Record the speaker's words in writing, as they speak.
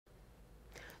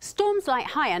Storms like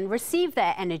Haiyan receive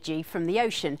their energy from the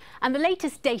ocean, and the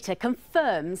latest data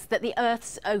confirms that the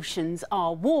Earth's oceans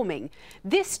are warming.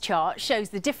 This chart shows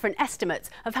the different estimates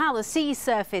of how the sea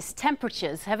surface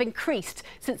temperatures have increased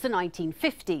since the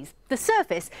 1950s. The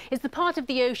surface is the part of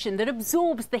the ocean that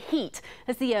absorbs the heat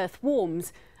as the Earth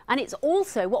warms, and it's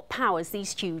also what powers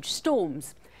these huge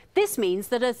storms. This means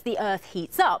that as the Earth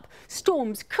heats up,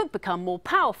 storms could become more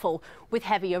powerful, with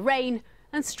heavier rain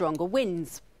and stronger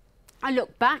winds. A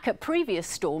look back at previous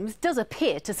storms does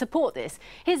appear to support this.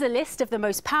 Here's a list of the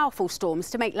most powerful storms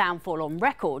to make landfall on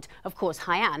record. Of course,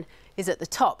 Haiyan is at the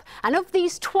top. And of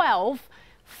these 12,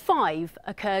 5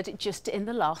 occurred just in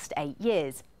the last 8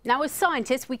 years. Now, as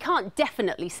scientists, we can't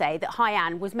definitely say that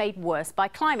Haiyan was made worse by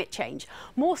climate change.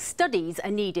 More studies are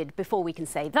needed before we can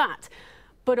say that.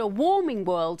 But a warming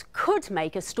world could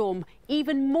make a storm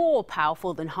even more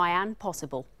powerful than Haiyan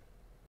possible.